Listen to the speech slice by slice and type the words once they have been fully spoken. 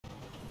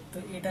তো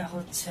এটা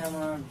হচ্ছে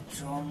আমার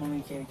জন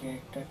উইকের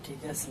ক্যারেক্টার,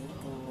 ঠিক আছে।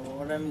 তো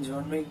ওরা আমি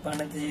জন উইক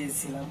বানাতে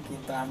চেয়েছিলাম,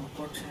 কিন্তু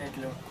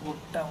আনফরচুনেটলি ওর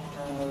কোডটা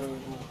মনে হয়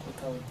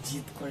কোথাও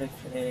জিত করে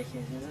ফেলে রেখে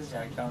এসেছে,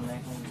 যার কারণে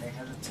এখন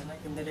দেখা যাচ্ছে না।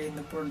 কিন্তু এটা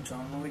কিন্তু পুরো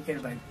জন উইকের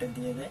ভাইবটা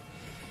দিয়ে দেয়,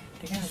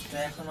 ঠিক আছে। তো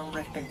এখন আমরা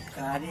একটা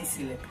গাড়ি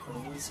সিলেক্ট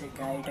করবো, সেই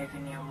গাড়িটাকে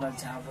নিয়ে আমরা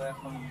যাবো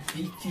এখন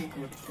বিক্রি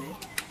করতে।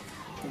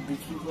 তো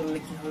বিক্রি করলে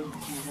কি হবে,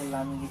 বিক্রি করলে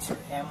আমি কিছু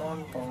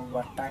অ্যামাউন্ট পাবো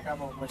বা টাকা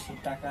পাবো, সেই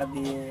টাকা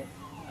দিয়ে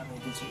আমি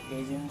কিছু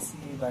এজেন্সি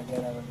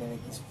বাগেরা বাগেরা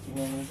কিছু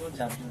কিনে নিব,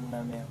 যার জন্য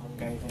আমি এখন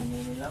গাড়িটা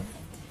নিয়ে নিলাম।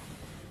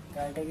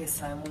 গাড়িটাকে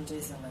সাইমন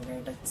চাইছে না,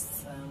 গাড়িটা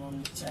সাইমন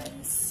চাই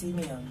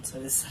সিমিয়ন,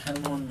 সরি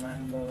সাইমন না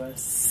বাবা,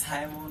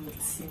 সাইমন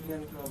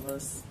সিমিয়নকে বাবা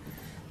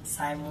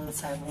সাইমন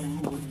সাইমন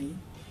বলি।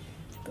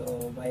 তো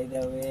বাই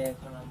দ্য ওয়ে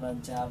এখন আমরা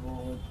যাব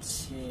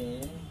হচ্ছে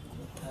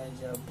কোথায়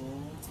যাব,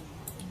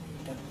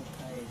 এটা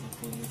কোথায়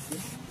যেতে গেছি,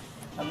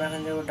 আমরা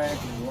এখন যাবো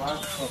ডাইরেক্ট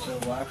ওয়ার্কশপে।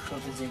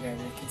 ওয়ার্কশপে যে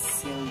গাড়িটাকে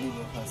সেল দিব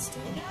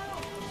ফার্স্টে।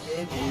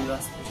 এই ভুল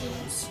রাস্তা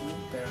চলছি,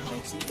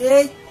 প্যারালাইছি।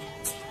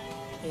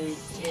 এই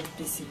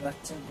এনপিসি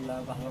বাচ্চাগুলা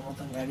ভালো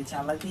মতন গাড়ি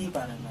চালাতেই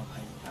পারে না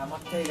ভাই।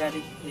 আমার তো এই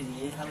গাড়ি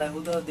এই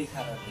হালাগুলো দিয়ে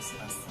খারাপ হয়েছে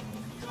রাস্তার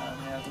মধ্যে, খারাপ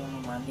হয়ে কোনো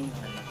মানেই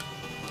হয় না।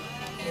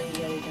 এই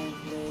গাড়িটা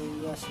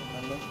আসে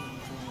ভালো,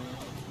 কিন্তু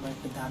আমার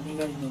একটা দামি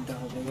গাড়ি নিতে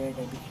হবে।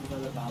 গাড়িটা বিক্রি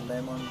করলে ভালো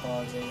অ্যামাউন্ট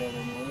পাওয়া যায়।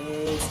 গাড়ি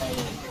এই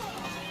সাইডে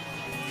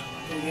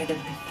এই গাড়িটা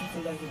বিক্রি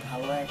করলে কি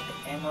ভালো একটা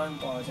অ্যামাউন্ট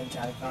পাওয়া যায়,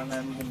 যার কারণে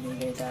আমি কিন্তু এই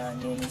গাড়িটা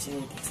নিয়ে নিয়েছি।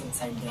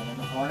 সাইড দিয়ে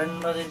মানে হরেন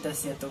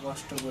বাজাইতেছি এত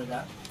কষ্ট করে,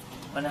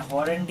 মানে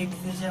হরেন টিপ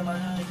দিতেছে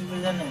মাঝে মাঝে, কি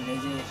করে জানেন, এই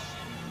যে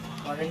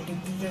হরেন টিপ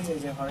দিতেছে,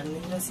 যে হরেন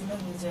দিতেছি না,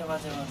 যে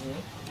মাঝে মাঝে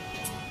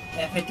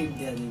এফে টিপ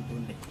দেওয়া দিই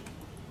বললে।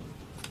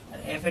 আর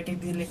এফে টিপ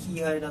দিলে কি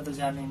হয় এটা তো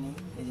জানেনি,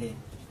 এই যে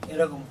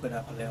এরকম করে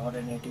ফেলে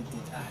হরেনে টিপ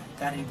দিতে,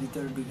 গাড়ির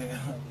ভিতরে ঢুকে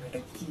গেলাম। এটা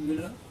কি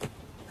হলো,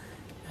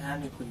 হ্যাঁ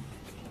আমি করি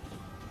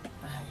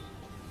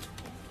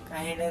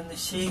কাহিনীটা কিন্তু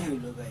সেই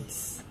হইলো গাইস।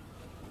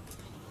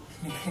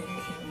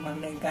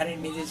 মানে গাড়ির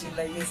নিচে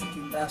চলে গেছি,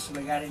 কিন্তু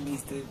আসলে গাড়ির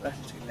নিচ থেকে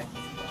পাশে চলে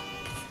গেছি।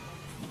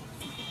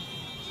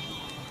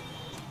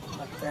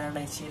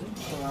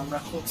 তো আমরা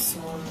খুব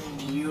সুন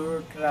ইউরো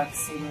ট্রাক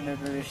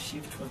সিমুলেটরে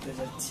শিফট হতে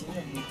যাচ্ছি।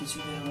 আমি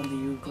কিছুদিনের মধ্যে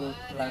ইউরো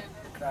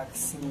ট্রাক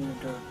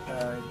সিমুলেটরটা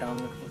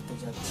ডাউনলোড করতে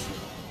যাচ্ছি।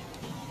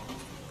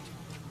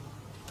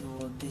 তো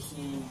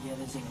দেখি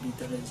গ্যারেজের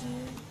ভিতরে যে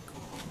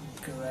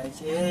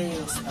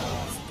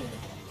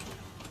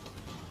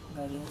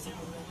গাড়ি আছে,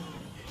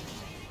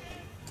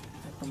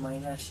 একটা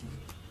মাইনে আসি।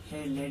 হে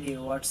লেডি,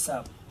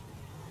 হোয়াটসঅ্যাপ?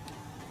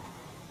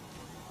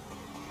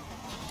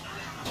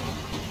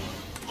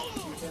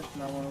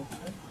 আমার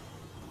উপরে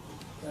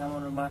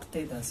আমার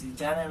মারতেই থাকি,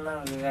 জানে না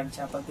গাড়ি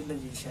চাপা দিলে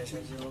যে শেষ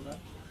হয়ে যাবো।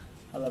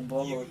 আলা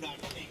বলো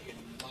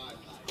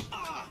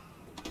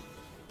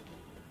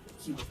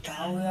কি,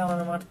 তাও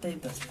আমার মারতেই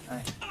থাকি।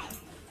 আয়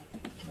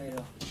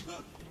বেরো,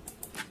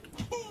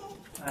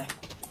 আয়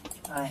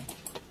আয়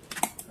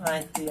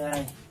আয় তুই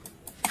আয়।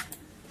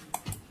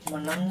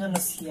 আমার নাম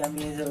জানাচ্ছি, আমি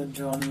এই যাবো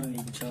জন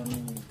উইক। জন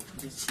উইক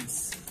বুঝছিস?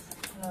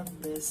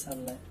 আব্বে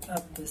সাল্লাহ,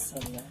 আব্বে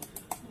সাল্লাহ,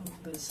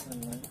 আব্বে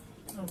সাল্লাহ,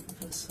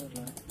 আব্বে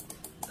সাল্লাহ।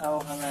 তাও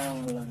ওখানে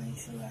আমার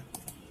লাগাইছে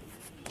লাগতে।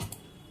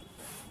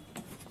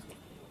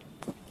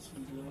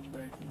 কিলো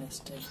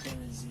ব্রাইটনেসটা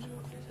একবারে 0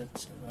 হয়ে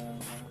যাচ্ছে,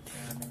 বারবার উঠে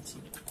আনেছি।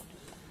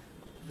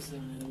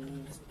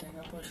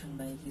 টাকা পয়সা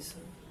নাই কিছু,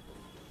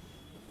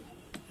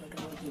 টাকা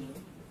দিল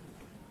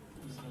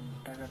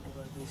টাকা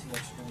টুকা দিয়েছি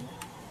আসলে,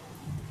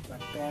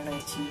 বাট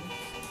পেয়েছি।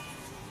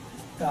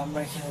 তো আমরা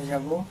এখানে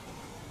যাবো,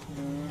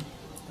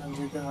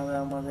 যেতে হবে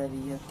আমাদের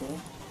ইয়েতে,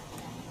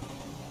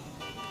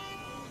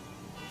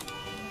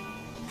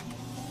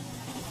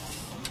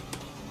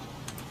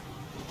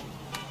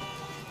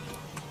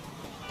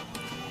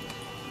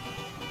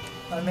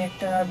 আমি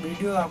একটা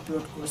ভিডিও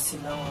আপলোড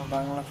করছিলাম আমার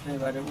বাংলা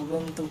ফ্লেভারে,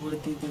 উড়ন্ত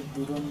গতিতে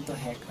দুরন্ত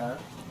হ্যাকার।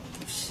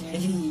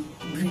 সেই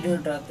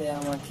ভিডিওটাতে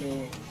আমাকে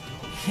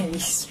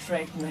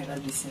স্ট্রাইক মেরা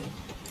দিছে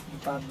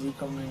পাবজি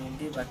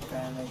কমিউনিটি, বাট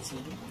পেয়েছি।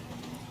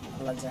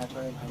 আল্লাহ যা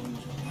করে ভালোর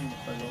জন্যই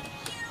করে,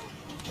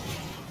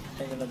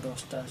 গেলে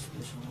 10টা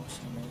আসলে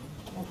সমস্যা নেই।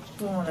 কত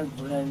মানে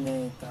ঘুরে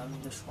নেই, তা আমি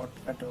তো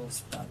শর্টকাটে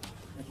ওস্তাদ,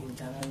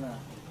 জানে না।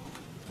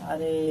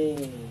 আরে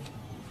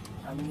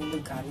আমি কিন্তু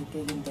গাড়িতে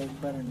কিন্তু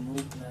একবার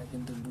নুব না,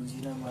 কিন্তু বুঝি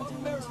না মাঝে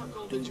মাঝে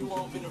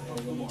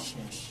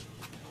শেষ।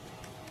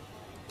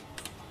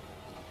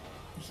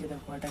 দেখি এটা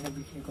কয় টাকা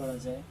বিক্রি করা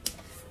যায়।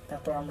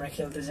 তারপর আমরা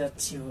খেলতে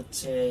যাচ্ছি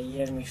হচ্ছে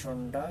ইয়ের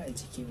মিশনটা, এই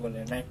যে কি বলে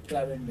নাইট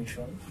ক্লাবের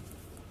মিশন।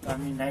 তো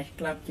আমি নাইট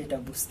ক্লাব কি এটা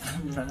বুঝতাম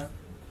না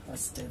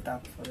ফার্স্টে,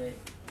 তারপরে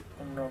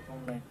কোনোরকম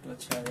নাইট ক্লাব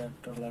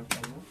 $6000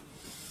 পাবো।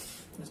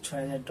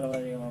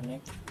 $6000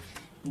 অনেক।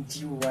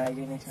 জি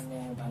ওয়াগন এখানে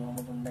ভালো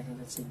মতন দেখা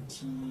যাচ্ছে,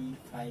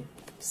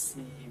 G5C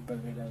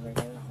বাগেরা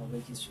বাগেরা হবে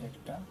কিছু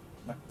একটা,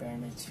 বাট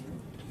প্যান্ট ছিল।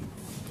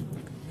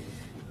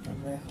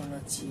 আমরা এখন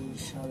আছি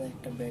সাদা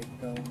একটা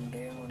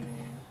ব্যাকগ্রাউন্ডে, মানে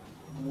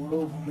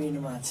মরুভূমির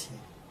মাঝে,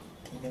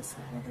 ঠিক আছে,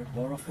 আমাদের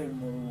বরফের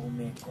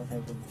মরুভূমি এক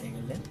কথায় বলতে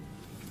গেলে।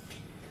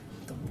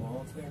 তো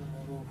বরফের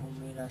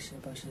মরুভূমির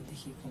আশেপাশে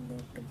দেখি কোনো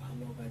একটা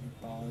ভালো গাড়ি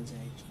পাওয়া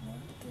যায় কিনা।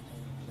 তো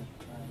এখানে আমাদের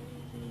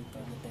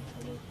প্রায় দেখা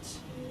যাচ্ছে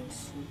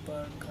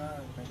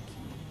কার নাকি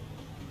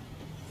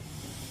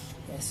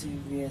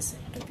SUVs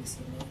একটা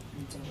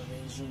পিছনে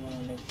রেঞ্জ রোভার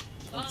অনেক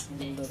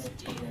সুন্দর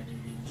একটা গাড়ি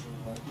রেঞ্জ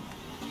রোভার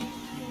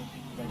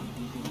গাড়ি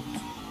দিবে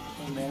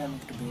ম্যাডাম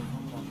একটু বের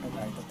হন আপনার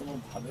গাড়িটা তো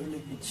ভালোই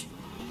লেগেছে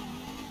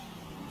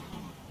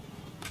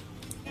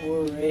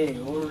ওরে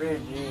ওরে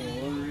রে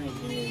ওরে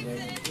রে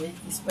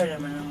এই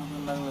স্পাইডারম্যানের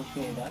মতন লাগলো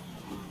কে এটা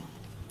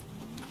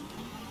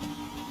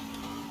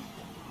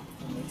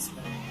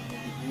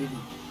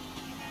রেডি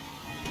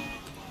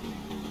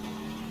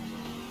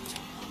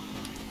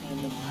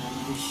ভালো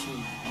বেশি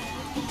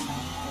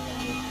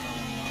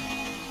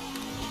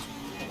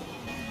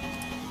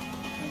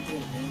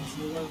রেঞ্জ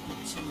রোভার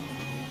করছি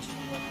রেঞ্জ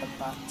রোভারটা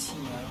পাচ্ছি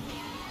না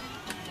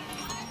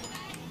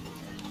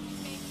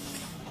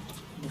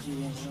দেখি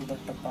রেঞ্জ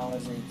রোভারটা পাওয়া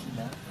যায়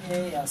কিনা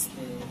এই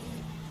আসতে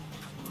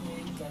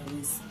এই গাড়ি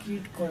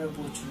স্কিড করে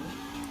প্রচুর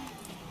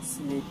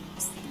স্লিপ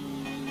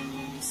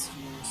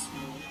স্লো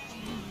স্লো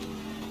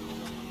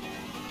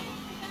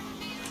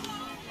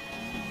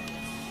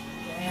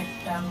এক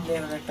টান দিয়ে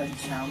একটা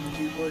জাম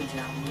দিব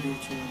জাম দিয়ে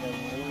চলে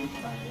যাবো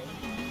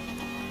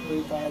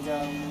ওই পাড়ে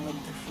যাওয়ার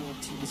মধ্যে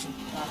হচ্ছে কিছু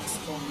টাস্ক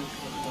কমপ্লিট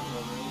করতে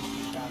হবে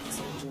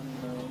টাস্কের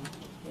জন্য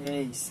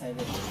এই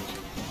সাইডে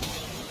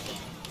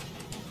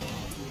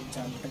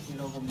জামটা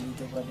কিরকম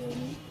নিতে পারি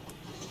আমি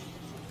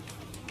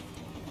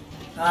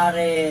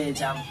আরে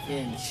জাম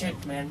ফেল শিট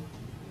ম্যান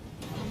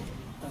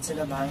আচ্ছা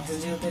এটা ভাঙতে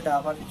যেহেতু এটা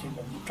আবার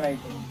ট্রাই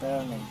করুন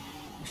প্যারা নেই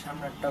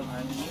সামনেরটা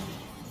ভাঙি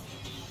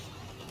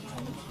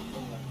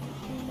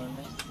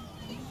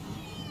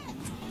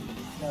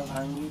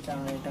ভাঙ্গি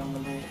কারণ এটা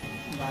আমাদের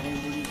বাড়ি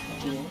বুড়ি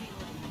থেকে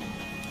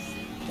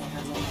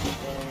দেখা যায়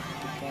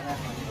প্যারা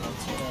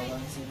খাচ্ছে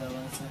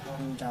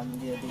এখন জাম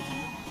দিয়ে দেখি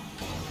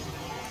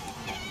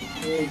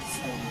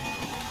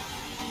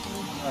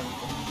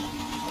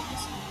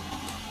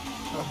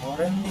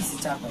হরেন দিছি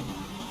চাপাই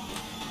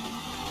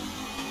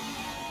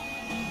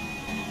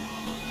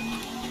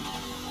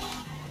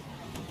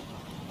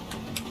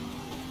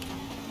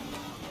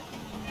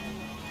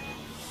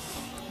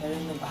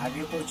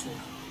ভাগে প্রচুর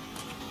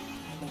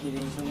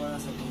রেঞ্জ রোভার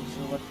আছে রেঞ্জ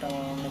রোভারটা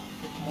আমার অনেক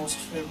মোস্ট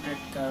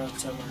ফেভারিট কার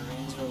হচ্ছে আমার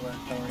রেঞ্জ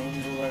রোভারটা রেঞ্জ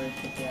রোভারের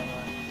প্রতি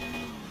আমার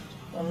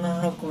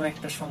অন্যরকম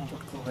একটা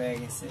সম্পর্ক হয়ে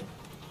গেছে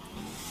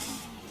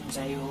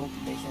যাই হোক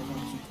দেখে এখন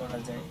কি করা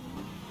যায়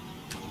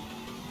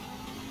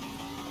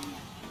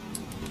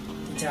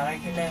যারা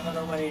কিনা এখন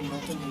আমার এই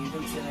নতুন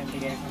ইউটিউব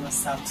চ্যানেলটিকে এখনো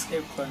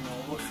সাবস্ক্রাইব করেন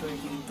অবশ্যই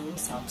কিন্তু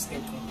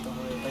সাবস্ক্রাইব করতে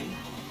হবে ভাই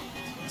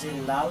যে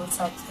লাল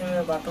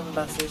সাবস্ক্রাইবের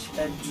বাটনটা আছে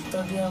সেটা জুতো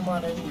দিয়ে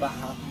মারেন বা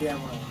হাত দিয়ে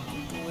মারেন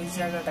কিন্তু ওই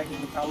জায়গাটা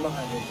কিন্তু কালো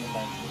হয়ে যেতে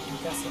লাগবে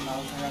ঠিক আছে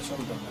লাল থাকা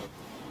চলবে না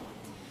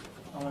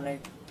আমার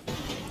এক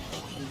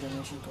এই জন্য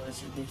এসে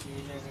করেছি দেখি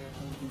এই জায়গায়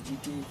এখন কি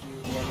জিটিএ কি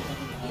গাড়িটা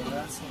কি ভালো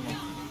আছে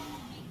নাকি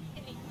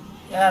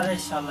আরে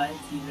শালাই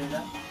কি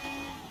রেডা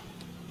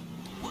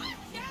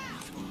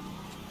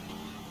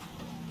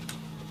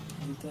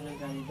ভিতরে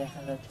গাড়ি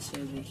দেখা যাচ্ছে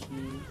দেখি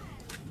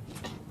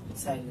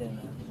চাইলে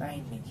না তাই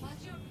নাকি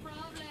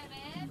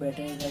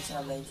ব্যাটারিটা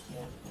চালাই কি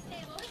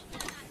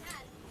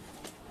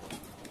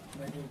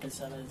ব্যাটারিটা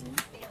চালাই যাই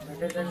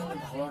ব্যাটারিটা কিন্তু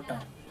ভালোটা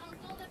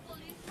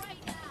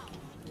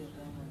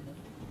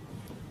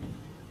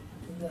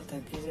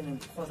কি জানি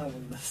কথা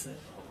বলতেছে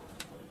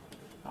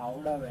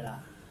আউড়া বেড়া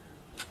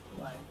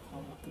Why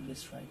come to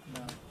this right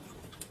now?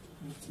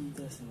 কি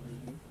দেশে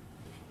দেখি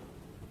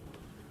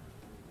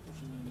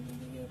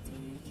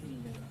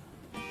খেললে না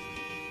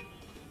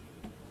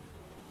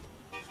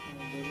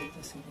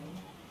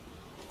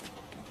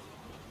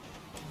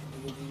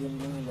দুজন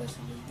মহিলা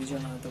ছিল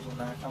দুজন হয়তো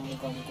কোনো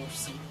কাম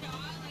করছে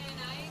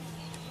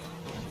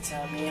আচ্ছা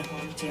আমি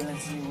এখন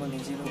চ্যালেঞ্জ নিব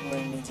নিজের উপরে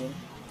নিজে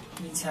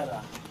কি ছাড়া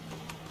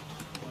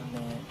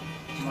মানে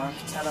মাঠ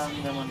ছাড়া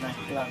আমি আমার নাইট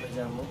ক্লাবে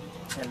যাবো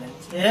চ্যালেঞ্জ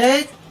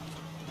এই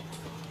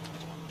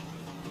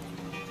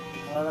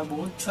ওরা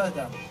বহুত ছয়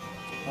দাম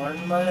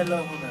হর্ন বাজে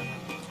লোক না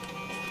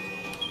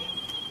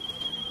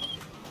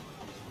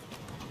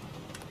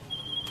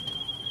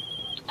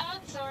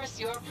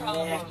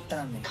একটা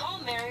নেই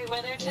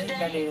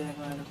গাড়ি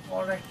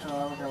পরে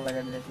খাওয়া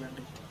লাগাই দেখলাম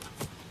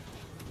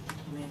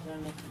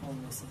মেকানিক ফোন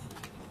আছে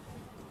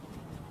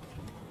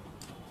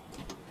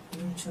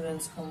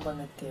ইন্স্যুরেন্স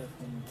কোম্পানির থেকে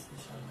ফোন দিচ্ছে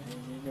সবাই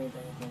এই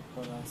গাড়িটাকে বুক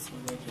করা আছে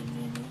গাড়ি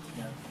নিয়ে নিই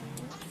খেয়াল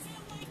করবো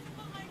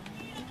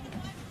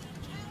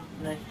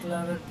নাইট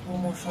ক্লাবের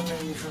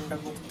প্রমোশনের মিশনটা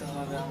করতে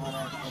হবে আমার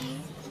এখনই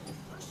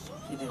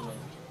কি দেবে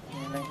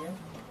নাকি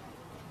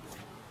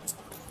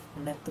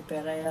অনেক তো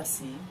প্যারায়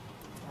আছি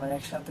আমার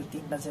একসাথে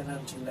 3টা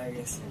চ্যানেল চলে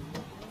গেছে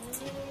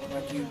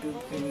বাট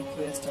ইউটিউবকে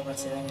রিকোয়েস্ট আমার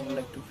চ্যানেলগুলো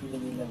একটু ফিরে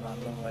দিলে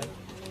ভালো হয়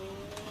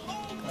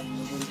কারণ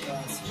নিজের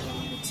কাজ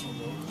ছিল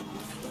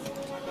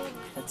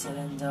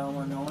চ্যালেঞ্জ যাওয়া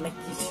মানে অনেক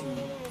কিছু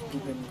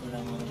ডিপেন্ড করে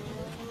আমার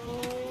উপরে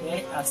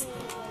এই আসতে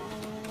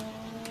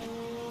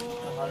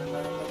আমার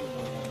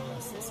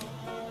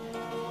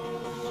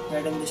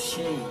ম্যাডাম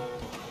সেই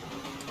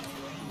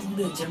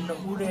উড়ে যেমন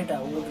উড়ে এটা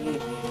উড়ে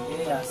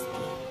এই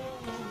আসতে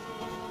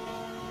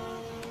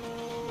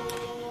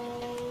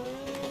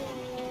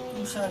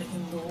তুষার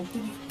কিন্তু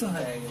অতিরিক্ত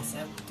হয়ে গেছে,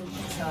 এত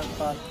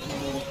তুষারপাত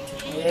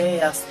এই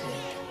আসতে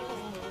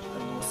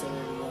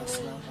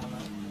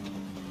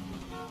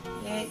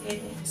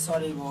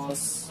সরি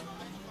বস,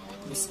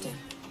 মিস্টেক।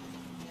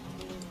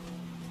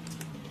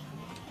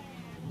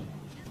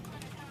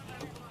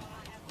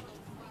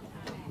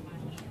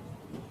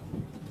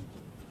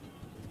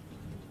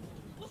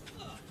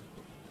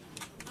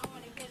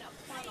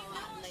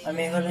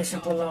 আমি এখন এসে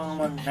বললাম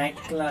আমার নাইট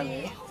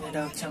ক্লাবে। এটা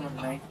হচ্ছে আমার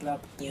নাইট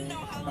ক্লাব।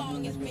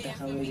 আপনাদেরকে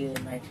দেখাবো যে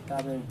নাইট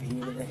ক্লাবের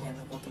ভিড় দেখেন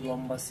কত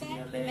লম্বা,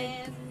 সিরিয়ালে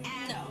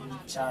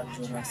 4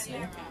 জন আছে,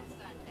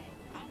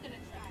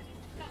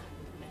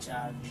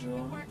 4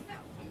 জন,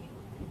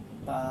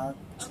 5,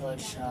 6,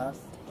 7,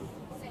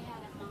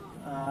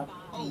 8,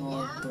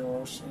 9,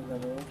 10,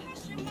 11,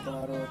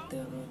 12,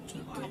 13,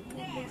 14,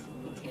 15,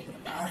 16, 17,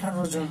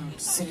 18 জন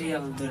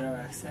সিরিয়াল ধরে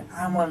রাখছে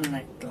আমার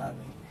নাইট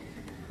ক্লাবে।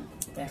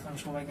 এখন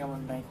সবাইকে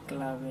আমার নাইট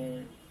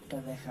ক্লাবেরটা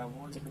দেখাবো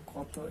যে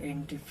কত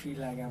এন্ট্রি ফি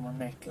লাগে আমার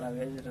নাইট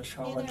ক্লাবে, যেটা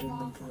সবার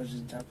জন্য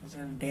প্রযোজ্য। আপনি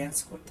ড্যান্স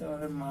করতে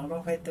পারবেন, মালও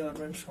খাইতে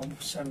পারবেন,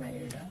 সমস্যা নাই।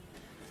 এটা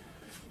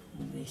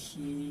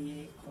দেখি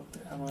কত।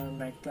 আমার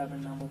নাইট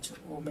ক্লাবের নাম হচ্ছে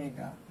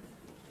ওমেগা।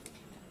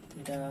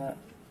 এটা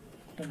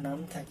একটা নাম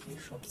থাকে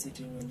সব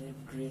সিটির মধ্যে।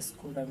 ড্রেস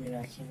কোড আমি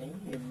রাখি নাই,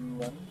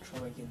 এভরিওয়ান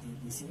সবাইকে দিয়ে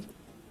দিছি।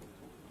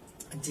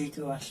 যে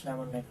কেউ আসলে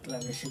আমার নাইট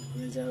ক্লাবে এসে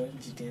ঘুরে যাবে,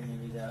 জিটিএ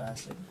ভেবে যারা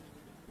আসেন।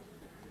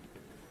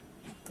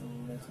 তো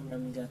এখন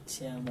আমি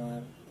যাচ্ছি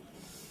আমার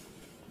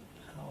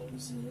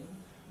হাউসে,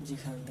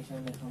 যেখান থেকে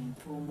আমি এখন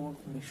প্রমোট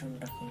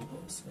মিশনটা করবো।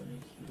 সরি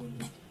কি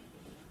বলি,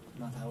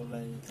 মাথা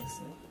উড়াই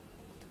যেতেছে।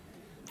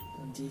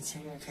 যে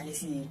ছেঁকা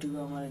খাইছি ইউটিউবে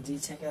আমার যে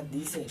ছেঁকা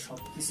দিছে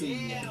সবকিছু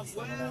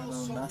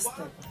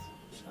নাস্তা করে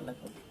শালা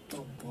কত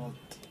বদ।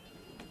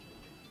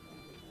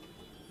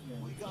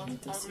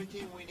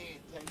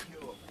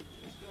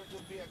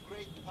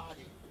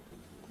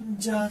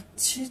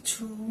 যাচ্ছি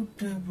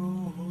ছুটে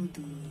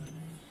বহুদূর,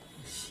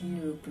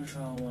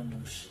 শিরোপ্রসহ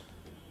মানুষ।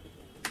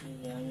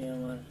 আমি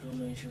আমার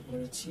রুমে এসে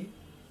পড়েছি।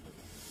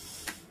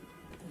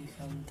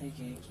 এখান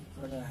থেকে কি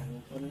করা হয়,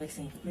 উপরে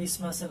দেখছেন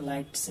ক্রিসমাসের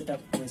লাইট সেট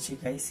আপ করেছি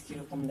গাইস।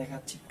 কিরকম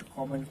দেখাচ্ছে একটু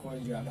কমেন্ট করে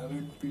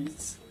জানাবেন প্লিজ।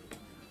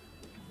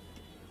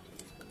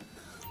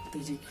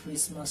 এই যে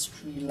ক্রিসমাস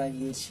ট্রি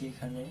লাগিয়েছি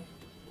এখানে,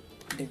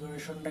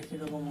 ডেকোরেশনটা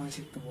কিরকম হয়েছে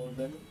একটু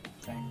বলবেন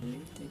কাইন্ডলি।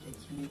 এটা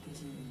কি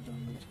লিখেছে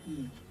ই,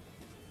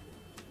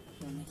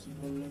 মানে কি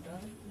বললো এটা,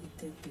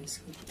 এতে প্রেস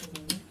করতে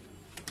হবে।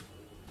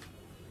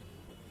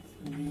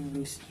 Drink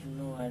whiskey,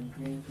 no, I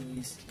drink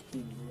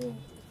whiskey, bro.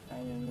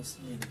 I am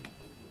Muslim.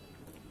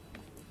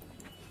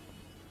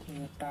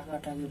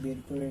 টাকাটাকে বের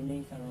করে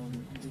নেই, কারণ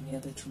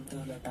দুনিয়াতে চলতে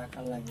হলে টাকা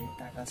লাগে।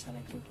 টাকা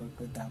ছাড়া কেউ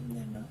কেউ দাম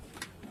দেয় না।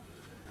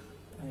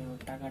 আমি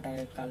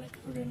টাকাটাকে কালেক্ট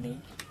করে নেই।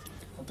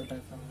 কত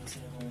টাকা হয়েছে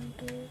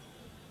অ্যামাউন্টে,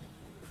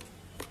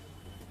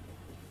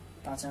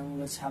 5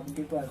 আঙুলে ছাপ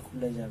দিব আর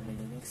খুলে যাবে।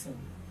 দেখছেন,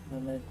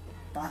 মানে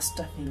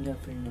 5টা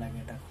ফিঙ্গারপ্রিন্ট লাগে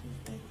এটা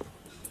খুলতে।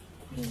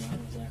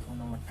 এখন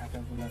আমার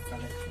টাকাগুলো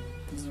কালেক্ট করে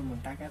বুঝলাম না,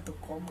 টাকা এত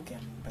কম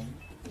কেন ভাই,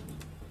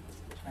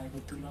 আগে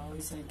তোলা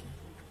হয়েছে কি?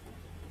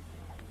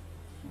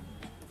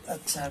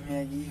 আচ্ছা আমি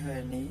আগেই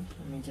হয়ে নেই।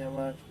 আমি কি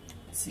আমার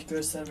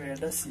সিকিউর সার্ভে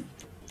অ্যাড আছি?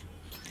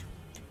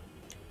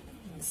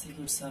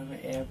 সিকিউর সার্ভে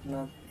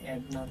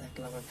অ্যাড না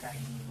থাকলে আবার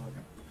কাহিনী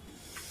বলে।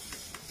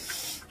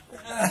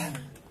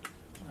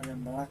 মানে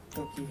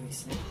মারাত্মক কি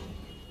হয়েছে,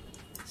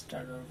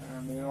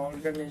 আমি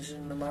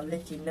অর্গানাইজেশন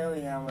মালিক কিনা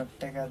ওই আমার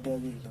টাকা দিয়ে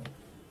দিল।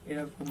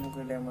 এরকম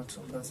করে আমার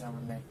চলতেছে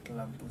আমার নাইট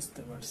ক্লাব,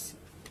 বুঝতে পারছি।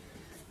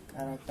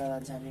 কারা কারা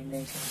জানি না,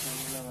 এইসব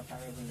আমার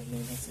টাকাগুলো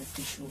নিয়ে গেছে।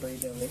 টিস্যু বাই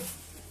দেবে,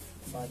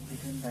 বাদ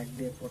দিবেন, নাক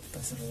দিয়ে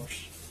পড়তেছে রস।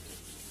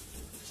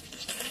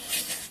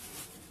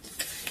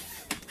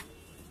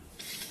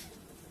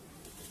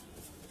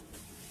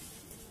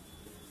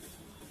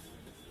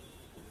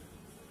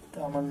 তো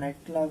আমার নাইট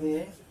ক্লাবে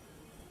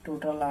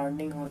টোটাল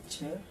আর্নিং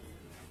হচ্ছে,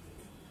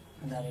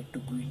 আর একটু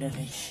গুইনা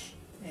নেই,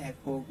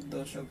 একক,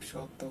 দশক,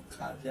 শতক,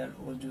 হাজার,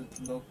 অযুত,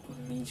 লক্ষ,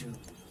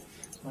 নিযুত,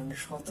 মানে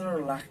 17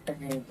 লাখ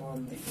টাকা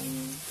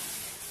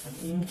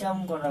ইনকাম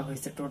করা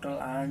হয়েছে। টোটাল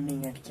আর্নিং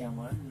আর কি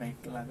আমার নাইট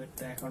ক্লাবের।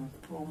 তো এখন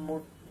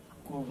প্রমোট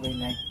করবো এই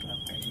night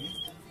ক্লাবটাকে।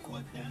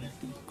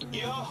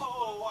 Yo,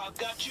 I've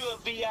got you a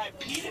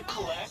VIP to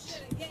collect.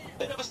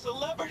 Bit of a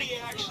celebrity,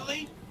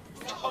 actually.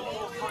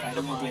 Total friend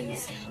of mine.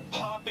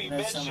 Poppy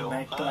Mitchell,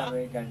 huh?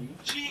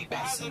 She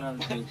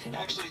hasn't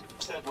actually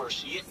said where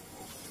she is.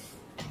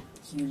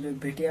 কি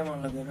বেটি আমার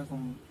লাগে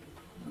এরকম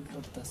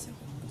করতেছে,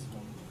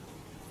 বুঝলাম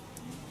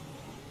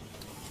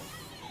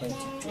ভাই।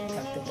 চুপচাপ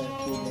থাকতে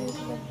থাকতে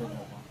লাগবে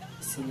না,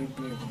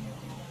 সেলিব্রিটি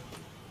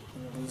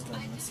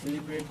বুঝলাম না,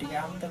 সেলিব্রিটিকে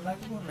আনতে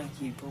লাগবো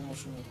নাকি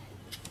প্রমোশন?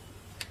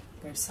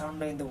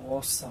 সাউন্ডটা কিন্তু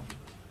অসাম।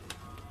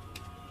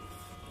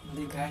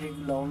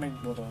 গাড়িগুলো অনেক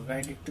বড়,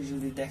 গাড়িটা একটু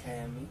যদি দেখাই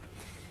আমি,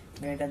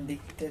 গাড়িটা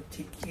দেখতে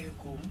ঠিক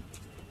এরকম,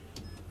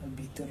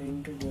 ভিতরে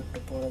ইন্টেরিয়রটা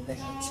পরে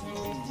দেখাচ্ছে।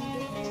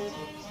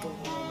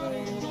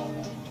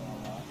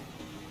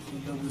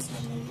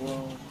 বুঝলাম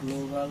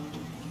গ্লোবাল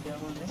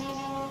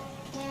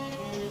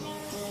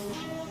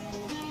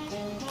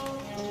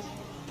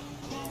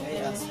এই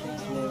আজকে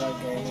ফ্লেভার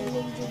গ্যাংয়ের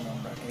লোকজন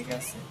আমরা, ঠিক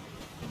আছে?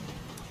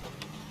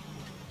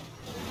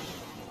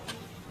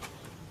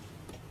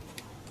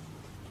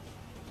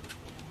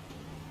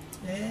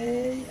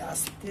 এই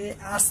আস্তে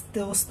আস্তে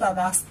ওস্তাদ,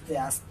 আস্তে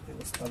আস্তে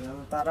ওস্তাদ,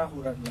 তারা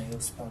হুড়ার নাই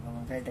ওস্তাদ,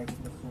 আমার গাড়িটা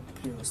কিন্তু খুব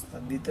প্রিয়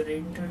ওস্তাদ। ভিতরে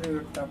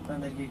ইন্টেরিয়রটা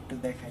আপনাদেরকে একটু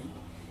দেখাই।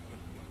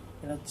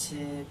 এটা হচ্ছে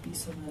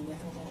পিছনে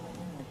দেখা যায়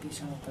না,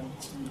 পিছনে তো আমি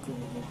চিল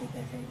করে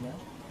দেখাই না।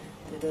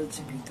 এটা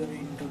হচ্ছে ভিতরে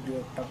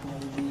ইন্টেরিয়রটা। আপনার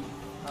যদি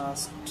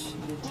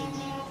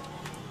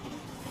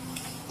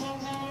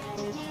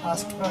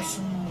ফার্স্ট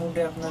পারসন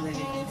মোডে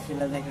আপনাদেরকে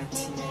খেলা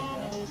দেখাচ্ছি।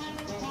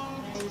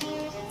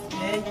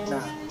 এই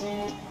না,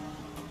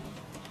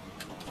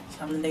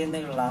 সামনে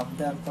থেকে লাভ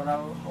দেওয়ার করা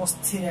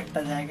অস্থির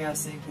একটা জায়গা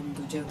আছে,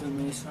 কিন্তু যেহেতু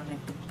মিশন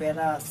একটু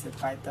প্যারা আছে,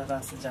 পায়তারা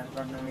আছে, যার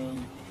কারণে আমি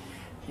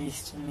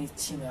রিস্ক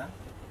নিচ্ছি না।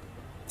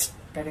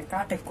 প্যারে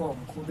কাটে কম,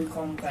 খুবই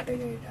কম কাটে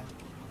গাড়িটা,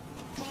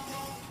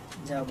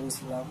 যা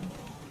বুঝলাম।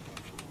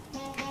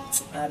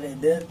 আর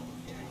এদের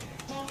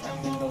আমি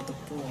কিন্তু অত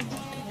পুরো না,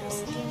 ঠিক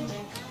আছে?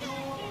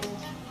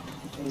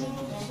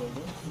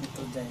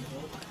 তো যাই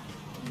হোক,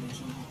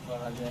 দেখি কি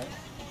করা যায়।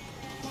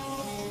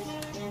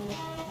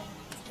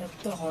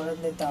 এত হরেন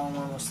নেই, তাও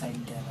আমার সাইড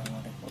দেয় না,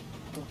 মানে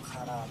কত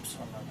খারাপ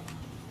শোনানো,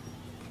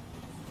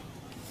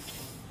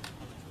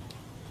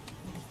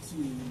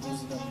 কি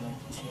বুঝলাম না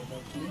সেটা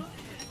কি।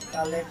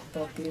 Collect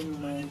copy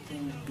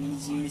making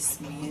busy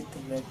Smith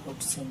record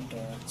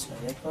centre. আচ্ছা,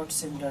 রেকর্ড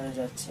সেন্টারে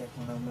যাচ্ছি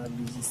এখন আমরা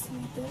বিজি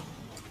স্মিথে।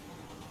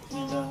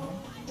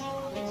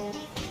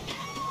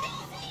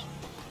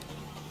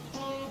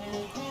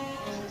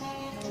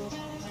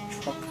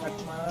 শর্টকাট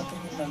মারাতে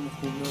কিন্তু আমি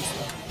খুবই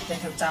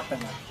দেখে চাপে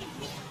না,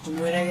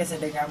 মরে গেছে,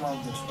 দেখে আমার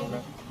দোষ করে,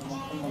 আমার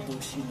কোনো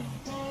দোষই নেই।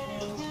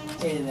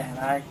 এই দেখেন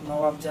আরেক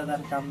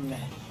নবাবজাদার কাম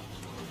নেই,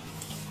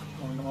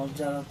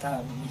 নবাবজাদা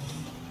থাক,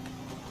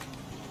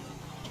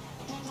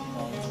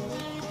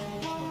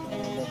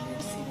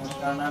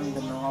 কারণ আমি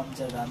তো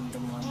নবাবজাদা, আমি তো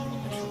মান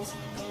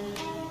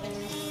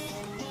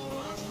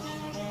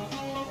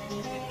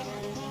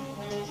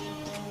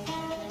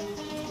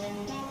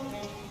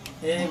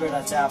এই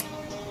বেটা চাপ।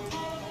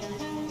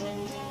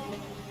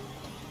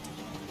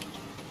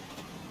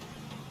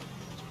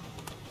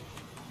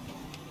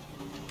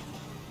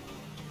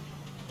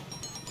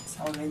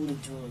 সাউন্ড কিন্তু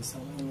জোর,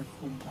 সাউন্ড কিন্তু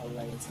খুব ভালো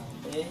লাগে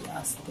সাউন্ড। এই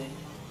আস্তে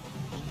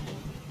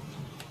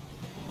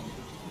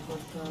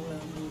করতে হবে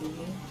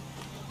দিকে,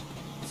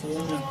 সেই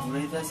জন্য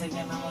ঘুরে যাচ্ছে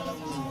কেন আমরা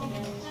বুঝলাম না।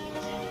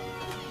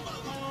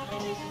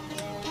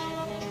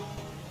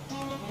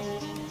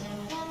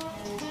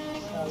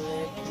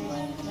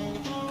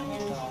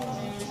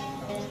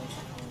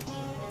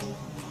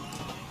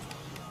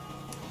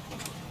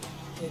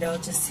 এটা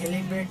হচ্ছে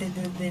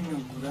সেলিব্রিটিদের দিন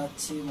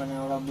ঘুরাচ্ছি, মানে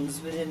ওরা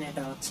বুঝবে যে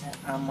এটা হচ্ছে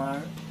আমার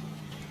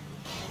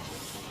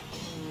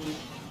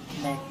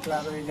নাইট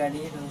ক্লাবের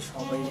গাড়ি,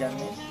 সবাই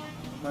জানে।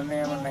 মানে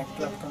আমার নাইট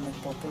ক্লাবটা অনেক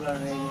পপুলার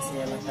হয়ে গেছে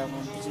এলাকার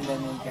মধ্যে। যদি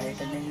আমি এই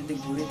গাড়িটা নিয়ে যদি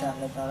ঘুরি,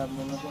 তাহলে তারা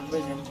মনে করবে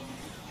যে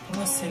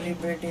কোনো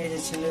সেলিব্রিটি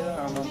এসেছিল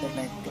আমাদের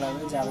নাইট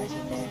ক্লাবে, যারা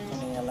কিনে এখন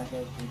এই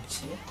এলাকায়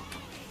ঘুরছে।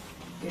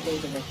 এটাই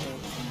তো একটা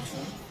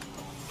টেনশন।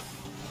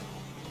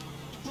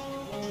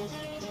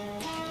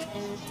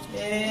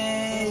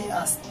 এই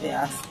আস্তে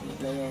আস্তে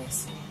লেগে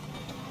গেছে।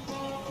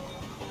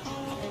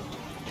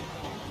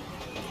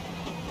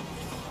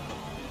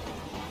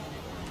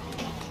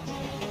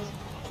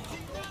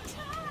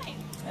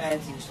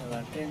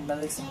 ট্রেনটা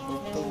দেখছেন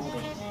কত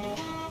বড়,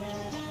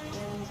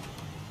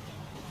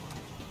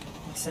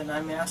 দেখছেন?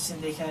 আমি আসছি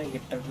দেখে আর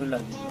গেটটা খুলে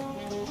দিল,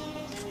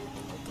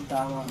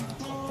 দাম আমার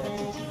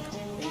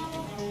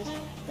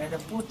এটা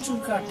প্রচুর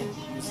কাটে,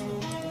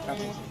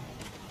 কাটে।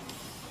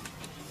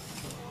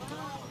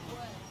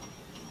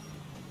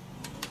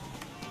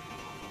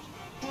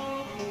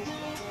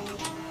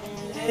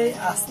 এই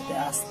আস্তে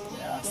আস্তে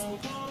আস্তে।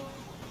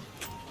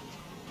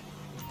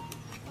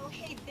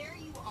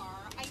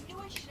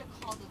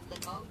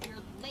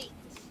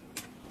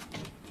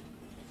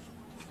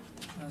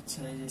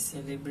 আচ্ছা, এই যে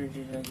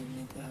সেলিব্রিটিটাকে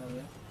নিতে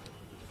হবে,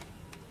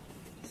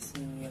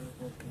 সিঙ্গেল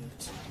কপি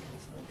হচ্ছে,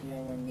 ওকে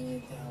আমার নিয়ে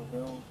যেতে হবে।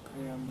 ওকে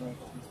আমরা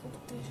কি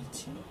করতে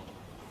এসেছি,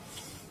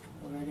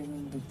 ওখানে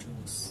কিন্তু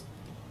জুস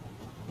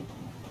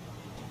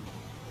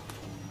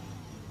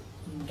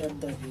ইন্টার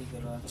দ্য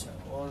ভেহিকেল। আচ্ছা,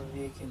 ওর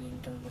ভেহিকেল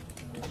ইন্টার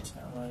করতে হবে। আচ্ছা,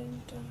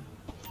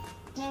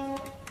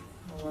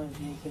 আমার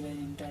ভেহিকেলে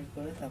ইন্টার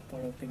করে তারপর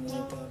ওকে নিয়ে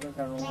যেতে হবে,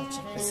 কারণ ও হচ্ছে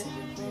একটা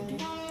সেলিব্রিটি।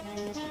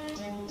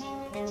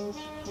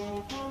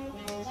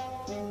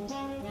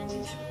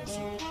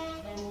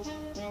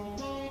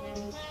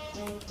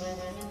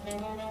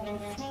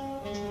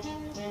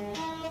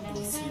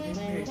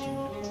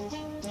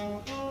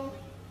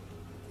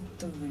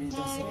 তো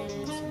ভিডিওটা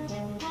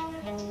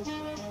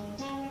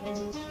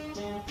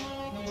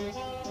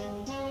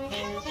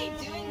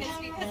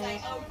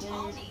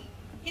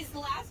His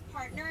last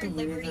partner in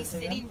Liberty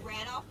City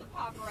ran off the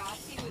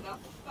paparazzi with a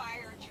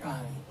fire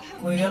truck.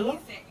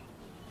 Amazing.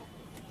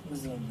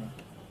 বুঝলাম না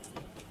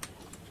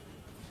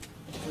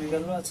কই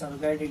গেল। আচ্ছা,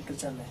 গাড়ি একটু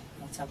চালায়।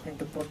 আচ্ছা, আপনি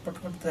একটু পটপট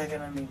করতে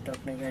থাকেন, আমি একটু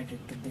আপনার গাড়ি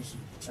একটু দেখি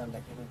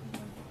চালায় কিরকম।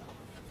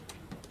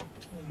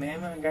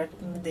 ম্যাম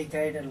গাড়িটার মধ্যে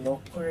গাড়িটা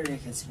লক করে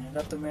রেখেছেন,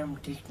 এটা তো ম্যাম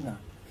ঠিক না।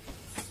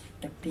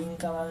 একটা পিঙ্ক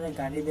কালারের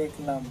গাড়ি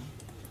দেখলাম,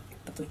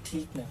 এটা তো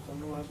ঠিক না,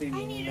 কোনোভাবেই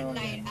মেনে নেওয়া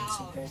যায় না।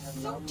 গাড়িটার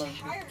নাম্বার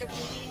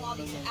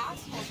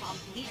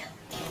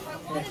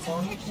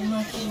এখন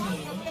ওনাকে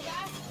নিয়ে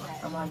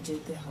আমার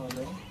যেতে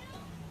হবে।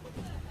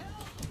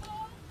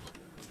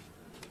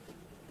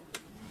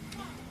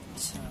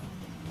 আচ্ছা,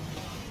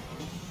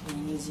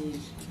 ইংরেজির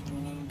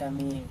মিনিংটা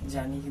আমি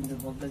জানি কিন্তু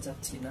বলতে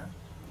চাচ্ছি না।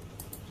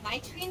 My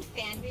trained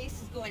fan base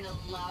is going to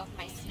love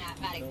my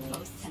Snapmatic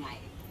post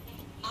tonight.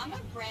 I'm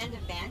a brand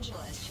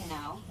evangelist, you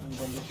know.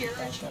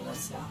 Spiritual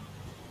stuff.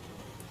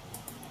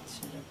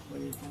 সেটা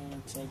করে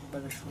হচ্ছে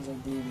একবারে সোজা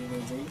দিয়ে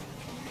বেরিয়ে যাই,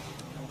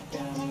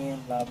 প্যারা নিয়ে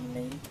লাভ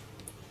নেই,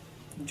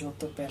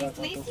 যত প্যারা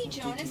তত Lacey ক্ষতি।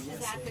 Jonas ঠিক is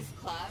আছে, at this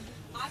club.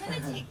 I'm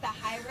gonna take the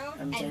high road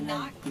আমি চাই and না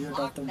not ভিডিওটা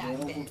clock এত that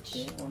বড় bitch. করতে।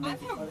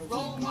 অনেকে I'm করে gonna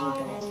কি roll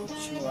ভিডিওটা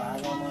কিছু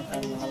আগামাথা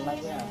না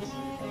লাগে আর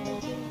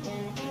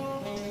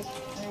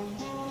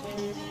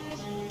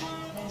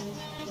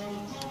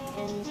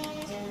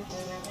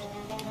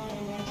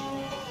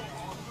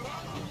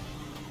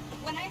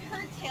When I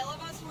heard tale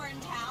of us were in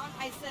town,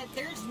 I said,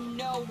 there's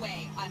no way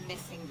I'm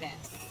missing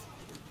this.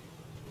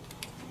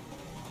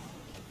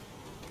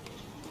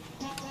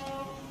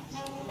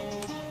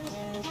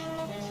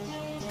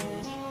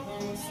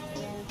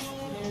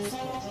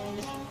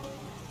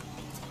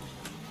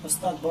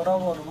 ওস্তাদ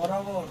বরাবর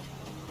বরাবর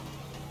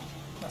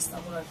রাস্তা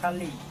পুরো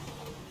খালি।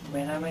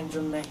 ম্যাডামের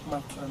জন্য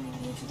একমাত্র আমি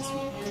নিয়ে এসেছি।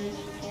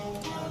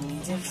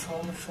 নিজের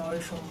সয়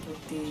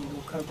সম্পত্তি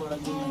রক্ষা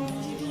করার জন্য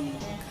নিজেরই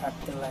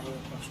খাটতে লাগে,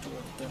 কষ্ট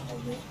করতে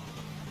হবে।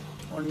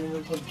 অন্যের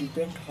উপর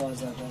ডিপেন্ড হওয়া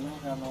যাবে না,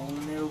 কারণ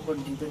অন্যের উপর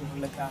ডিপেন্ড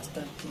হলে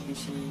কাজটার থেকে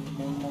সেই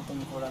মন মতন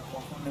করা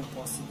কখনোই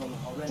পসিবল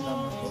হবে না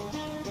আমাদের।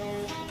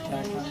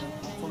 তার কারণে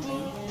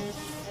কখনোই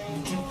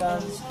নিজের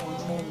কাজ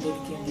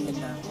অন্যদেরকে দিয়ে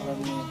না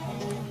করানো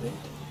ভালো হবে।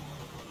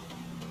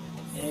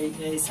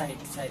 এই সাইড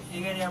এই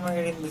গাড়ি আমার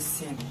গাড়ি কিন্তু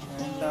সেম,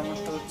 আমার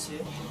তো হচ্ছে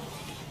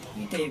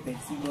এই টাইপের,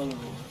 কি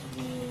বলবো,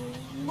 যে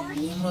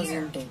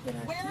লিমোজিন টাইপের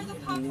আর কি,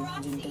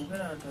 লিমোজিন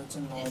টাইপের। আর হচ্ছে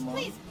নর্মাল।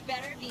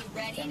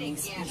 আমি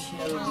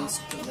স্পেশাল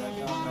গেস্ট, যার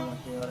কারণে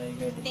আমাকে ওরা এই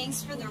গাড়ি। Thanks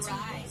for the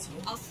ride.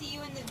 I'll see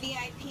you in the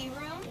VIP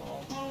room.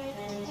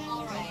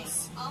 All right.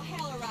 I'll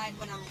hail a ride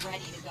when I'm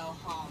ready to go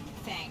home.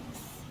 Thanks.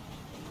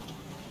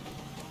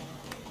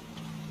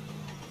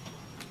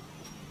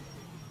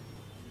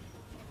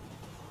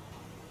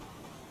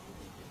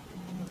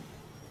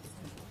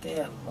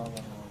 তেল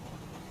বাবা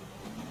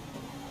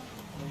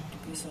একটু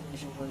পিছনে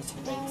এসে পড়েছে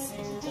গাইস,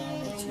 এটা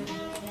হচ্ছে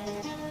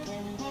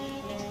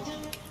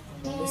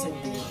মেসেজ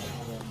দিয়ে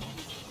হবে।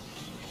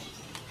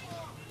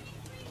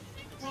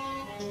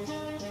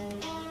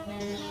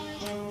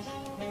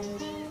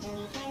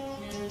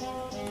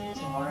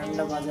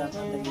 হর্নটা বাজে,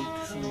 আপনাদের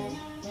একটু শুনে।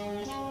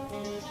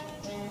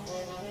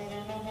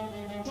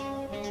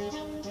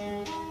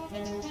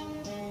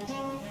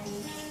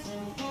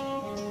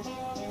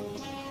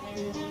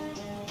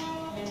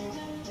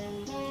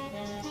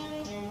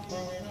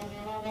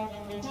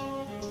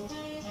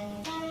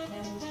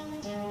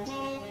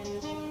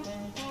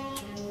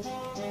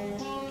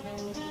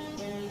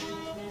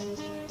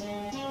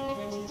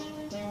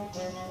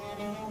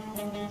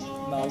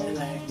 ভালো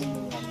লাগে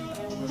কিন্তু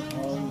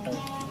হর্নটা।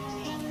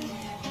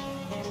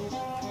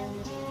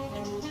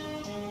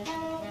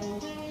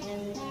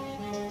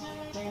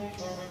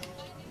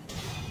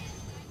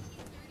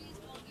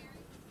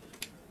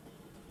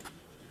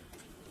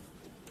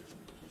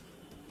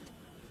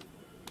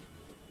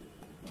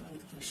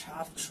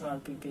 সাতশো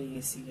আরপি পেয়ে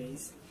গেছি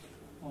গাইস।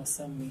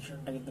 অসাম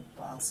মিশনটা কিন্তু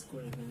পাস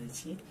করে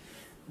ফেলেছি।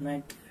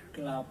 Night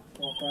club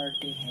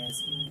property has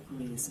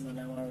increase, মানে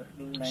আমার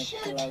নাইট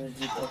ক্লাবের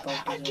যে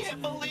প্রপার্টি আছে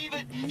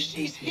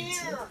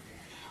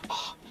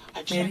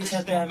এর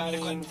সাথে আমি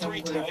ইনকাম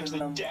করে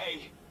ফেললাম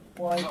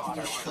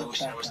 3500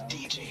 টাকা।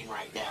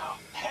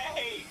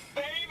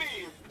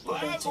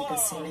 এটা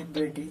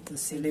সেলিব্রিটি, তো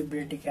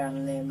সেলিব্রিটিকে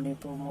আনলে এমনি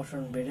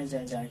প্রমোশন বেড়ে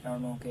যায়, যার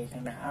কারণে ওকে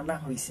এখানে আনা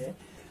হয়েছে।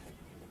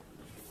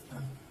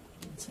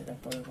 সেটা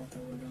পরে কথা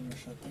বললাম ওর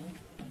সাথে,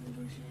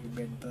 বেশি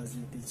বেড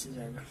বাজিয়ে দিচ্ছে,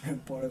 যার কারণে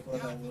পরে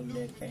কথা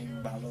বললে আমি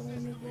ভালো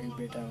মনে করি,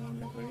 বেটার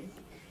মনে করি।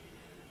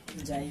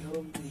 যাই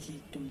হোক, দেখি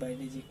একটু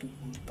বাইরে যে একটু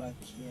ঘুরপাক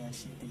খেয়ে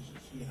আসি, দেখি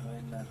কি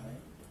হয় না হয়।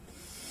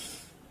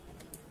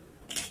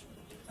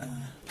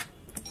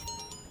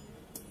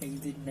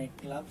 একদিন নাইট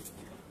ক্লাব।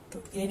 তো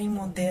এরই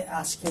মধ্যে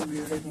আজকের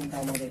ভিডিওটা কিন্তু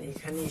আমাদের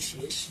এখানেই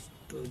শেষ।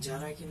 তো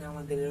যারা কিনা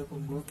আমাদের এরকম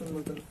নতুন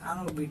নতুন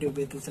আরো ভিডিও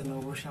পেতে চান,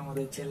 অবশ্যই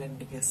আমাদের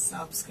চ্যানেলটিকে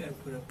সাবস্ক্রাইব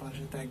করে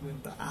পাশে থাকবেন।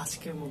 তো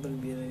আজকের মতন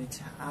বিদায়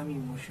নিচ্ছি আমি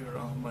মশিউর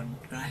রহমান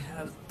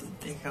রায়হার। তো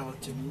দেখা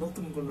হচ্ছে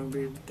নতুন কোনো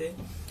ভিডিওতে।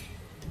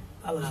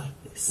 আল্লাহ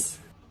হাফিজ।